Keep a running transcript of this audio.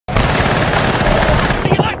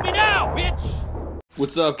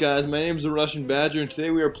What's up, guys? My name is TheRussianBadger, and today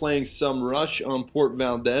we are playing some Rush on Port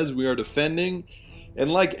Valdez. We are defending,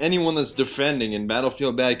 and like anyone that's defending in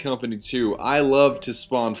Battlefield Bad Company 2, I love to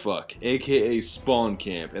spawn fuck, aka spawn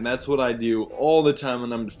camp, and that's what I do all the time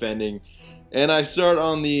when I'm defending. And I start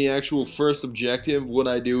on the actual first objective. What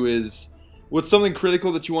I do is, what's something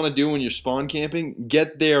critical that you want to do when you're spawn camping?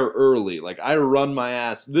 Get there early. Like, I run my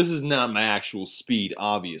ass. This is not my actual speed,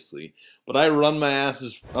 obviously, but I run my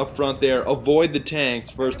asses up front there. Avoid the tanks,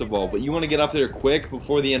 first of all, but you want to get up there quick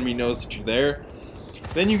before the enemy knows that you're there.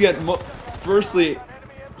 Then you get, firstly,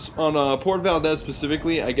 on Port Valdez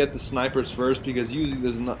specifically, I get the snipers first because usually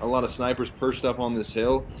there's a lot of snipers perched up on this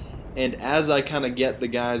hill. And as I kind of get the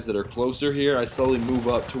guys that are closer here, I slowly move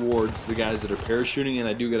up towards the guys that are parachuting, and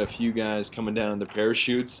I do get a few guys coming down in the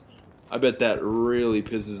parachutes. I bet that really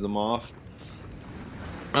pisses them off.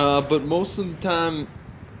 But most of the time,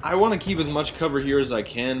 I want to keep as much cover here as I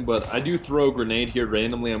can, but I do throw a grenade here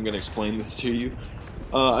randomly. I'm going to explain this to you.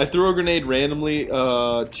 I throw a grenade randomly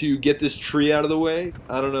to get this tree out of the way.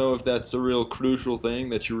 I don't know if that's a real crucial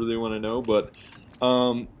thing that you really want to know, but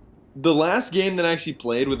the last game that I actually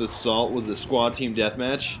played with Assault was a squad team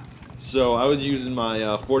deathmatch. So I was using my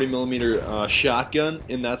 40mm shotgun,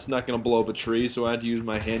 and that's not going to blow up a tree, so I had to use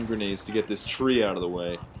my hand grenades to get this tree out of the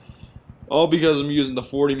way. All because I'm using the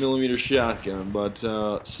 40mm shotgun. But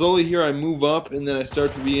slowly here I move up, and then I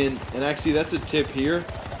start to be in, and actually that's a tip here.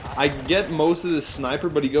 I get most of this sniper,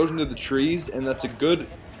 but he goes into the trees, and that's a good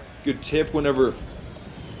tip whenever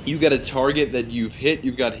you got a target that you've hit,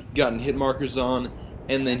 you've gotten hit markers on,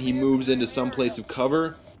 and then he moves into some place of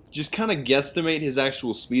cover. Just kind of guesstimate his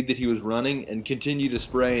actual speed that he was running and continue to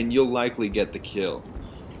spray, and you'll likely get the kill.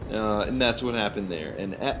 And that's what happened there.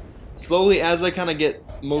 And slowly, as I kind of get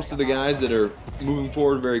most of the guys that are moving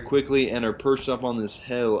forward very quickly and are perched up on this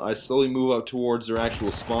hill, I slowly move up towards their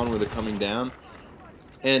actual spawn where they're coming down.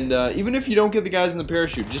 And even if you don't get the guys in the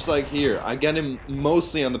parachute, just like here, I get him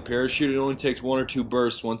mostly on the parachute. It only takes 1 or 2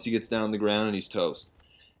 bursts once he gets down on the ground and he's toast.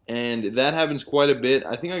 And that happens quite a bit.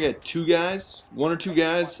 I think I got 2 guys, 1 or 2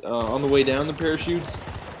 guys on the way down the parachutes.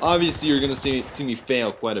 Obviously, you're going to see me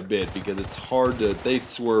fail quite a bit because it's hard to, they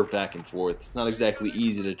swerve back and forth. It's not exactly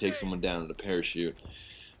easy to take someone down in a parachute.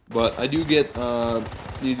 But I do get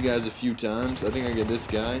these guys a few times. I think I get this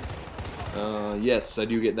guy. Yes, I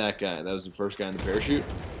do get that guy. That was the first guy in the parachute.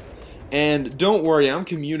 And don't worry, I'm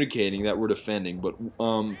communicating that we're defending, but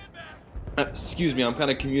excuse me, I'm kind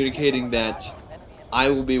of communicating that I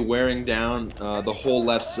will be wearing down the whole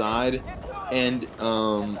left side, and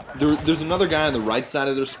there's another guy on the right side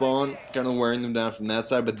of their spawn, kind of wearing them down from that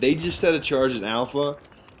side, but they just set a charge at Alpha,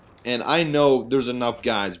 and I know there's enough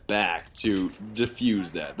guys back to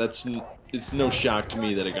defuse that. It's no shock to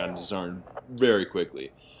me that it got disarmed very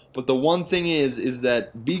quickly. But the one thing is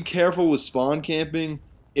that be careful with spawn camping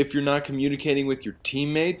if you're not communicating with your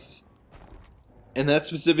teammates, and that's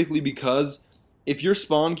specifically because if you're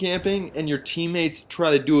spawn camping and your teammates try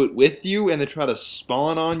to do it with you and they try to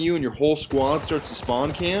spawn on you and your whole squad starts to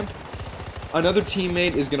spawn camp, another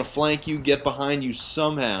teammate is going to flank you, get behind you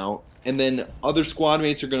somehow, and then other squad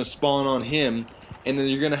mates are going to spawn on him, and then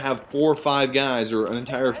you're going to have 4 or 5 guys or an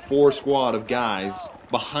entire 4 squad of guys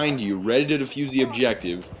behind you ready to defuse the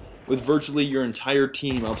objective with virtually your entire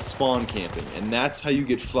team up spawn camping, and that's how you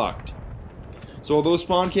get fucked. So although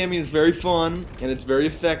spawn camping is very fun and it's very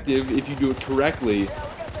effective if you do it correctly,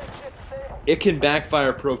 it can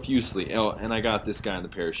backfire profusely. Oh, and I got this guy in the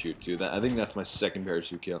parachute too. I think that's my 2nd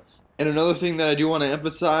parachute kill. And another thing that I do want to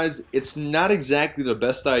emphasize, it's not exactly the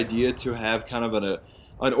best idea to have kind of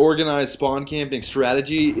an organized spawn camping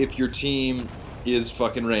strategy if your team is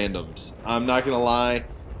fucking randoms. I'm not going to lie.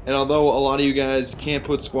 And although a lot of you guys can't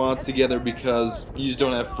put squads together because you just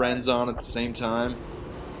don't have friends on at the same time,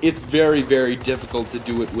 it's very, very difficult to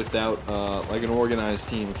do it without like an organized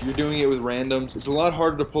team. If you're doing it with randoms, it's a lot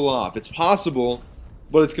harder to pull off. It's possible,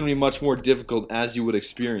 but it's going to be much more difficult as you would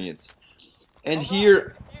experience. And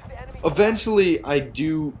here, eventually I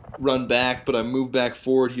do run back, but I move back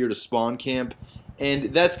forward here to spawn camp. And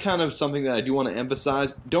that's kind of something that I do want to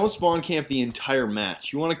emphasize. Don't spawn camp the entire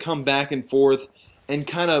match. You want to come back and forth and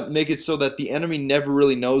kind of make it so that the enemy never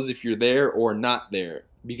really knows if you're there or not there.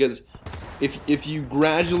 Because if you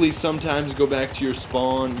gradually sometimes go back to your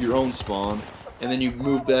spawn, your own spawn, and then you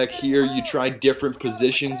move back here, you try different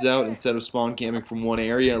positions out instead of spawn camping from one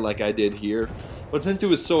area like I did here. But since it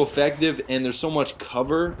was so effective and there's so much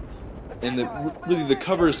cover, and really the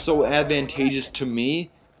cover is so advantageous to me,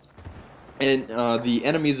 and the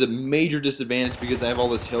enemy is a major disadvantage because I have all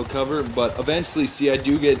this hill cover, but eventually, see, I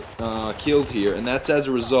do get killed here, and that's as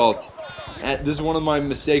a result. This is one of my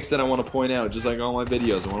mistakes that I want to point out, just like all my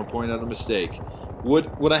videos. I want to point out a mistake.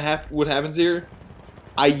 what happens here?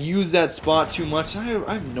 I use that spot too much. I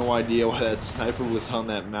have no idea why that sniper was on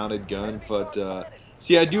that mounted gun, but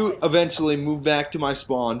see, I do eventually move back to my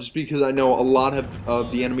spawn just because I know a lot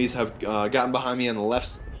of the enemies have gotten behind me on the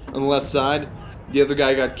left side. The other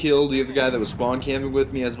guy got killed. The other guy that was spawn camping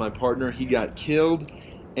with me as my partner, he got killed,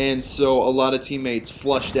 and so a lot of teammates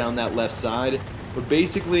flushed down that left side. But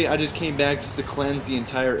basically, I just came back just to cleanse the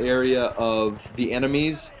entire area of the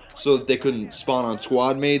enemies, so that they couldn't spawn on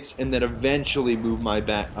squad mates, and then eventually move my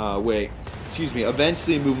eventually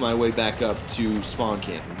move my way back up to spawn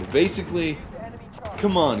camping. But basically,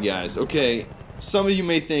 come on guys, okay, some of you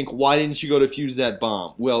may think, why didn't you go defuse that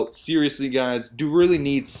bomb? Well, seriously guys, do you really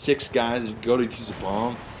need 6 guys to go defuse a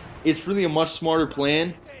bomb? It's really a much smarter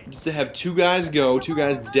plan just to have 2 guys go, 2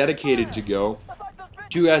 guys dedicated to go,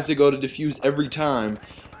 2 guys to go to defuse every time,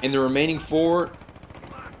 and the remaining 4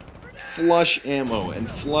 flush ammo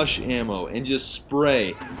and just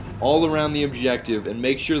spray all around the objective and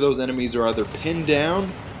make sure those enemies are either pinned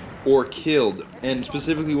down or killed. And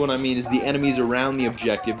specifically what I mean is the enemies around the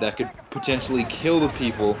objective that could potentially kill the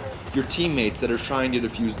people, your teammates that are trying to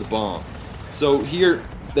defuse the bomb. So here,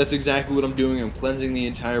 that's exactly what I'm doing. I'm cleansing the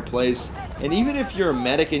entire place. And even if you're a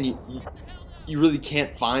medic and you really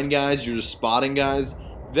can't find guys, you're just spotting guys,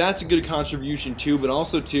 that's a good contribution too. But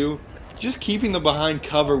also too, just keeping them behind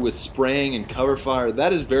cover with spraying and cover fire,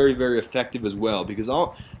 that is very, very effective as well, because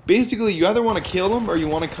basically you either want to kill them or you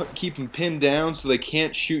want to keep them pinned down so they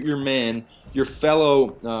can't shoot your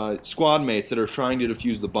fellow squad mates that are trying to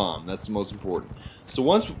defuse the bomb. That's the most important. So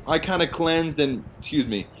once I kind of cleansed and,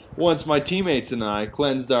 once my teammates and I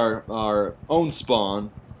cleansed our own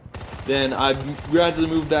spawn, then I gradually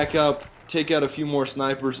moved back up, take out a few more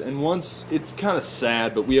snipers, and once, it's kind of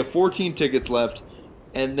sad, but we have 14 tickets left.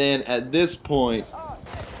 And then at this point,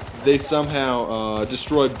 they somehow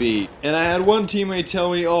destroyed B. And I had one teammate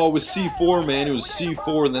tell me, oh, it was C4, man, it was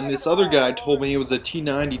C4. And then this other guy told me it was a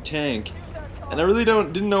T90 tank. And I really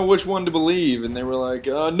didn't know which one to believe. And they were like,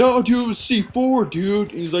 no, dude, it was C4,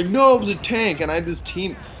 dude. And he's like, no, it was a tank. And I had these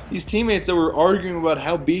teammates that were arguing about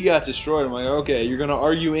how B got destroyed. I'm like, okay, you're going to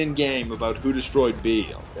argue in-game about who destroyed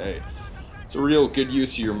B. Okay, it's a real good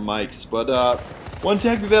use of your mics. But, one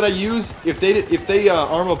tactic that I use, if they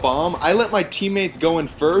arm a bomb, I let my teammates go in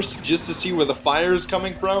first just to see where the fire is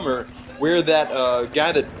coming from, or where that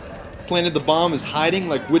guy that planted the bomb is hiding,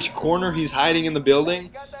 like which corner he's hiding in the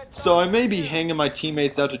building. So I may be hanging my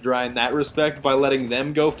teammates out to dry in that respect by letting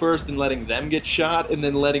them go first and letting them get shot, and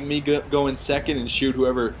then letting me go in second and shoot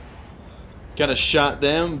whoever kind of shot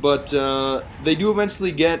them. But they do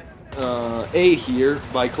eventually get A here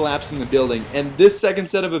by collapsing the building, and this second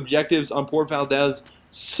set of objectives on Port Valdez,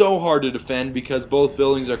 so hard to defend because both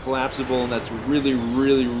buildings are collapsible, and that's really,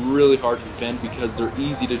 really, really hard to defend because they're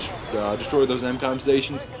easy to destroy those MCOM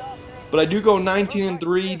stations. But I do go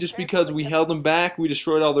 19-3 just because we held them back, we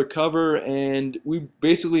destroyed all their cover, and we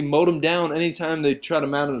basically mowed them down anytime they try to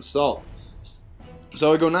mount an assault.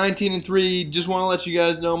 So I go 19-3. Just want to let you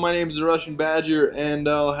guys know my name is TheRussianBadger, and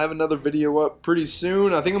I'll have another video up pretty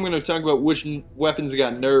soon. I think I'm going to talk about which weapons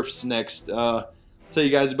got nerfs next. Tell you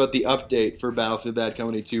guys about the update for Battlefield Bad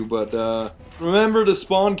Company 2. But remember to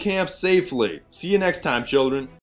spawn camp safely. See you next time, children.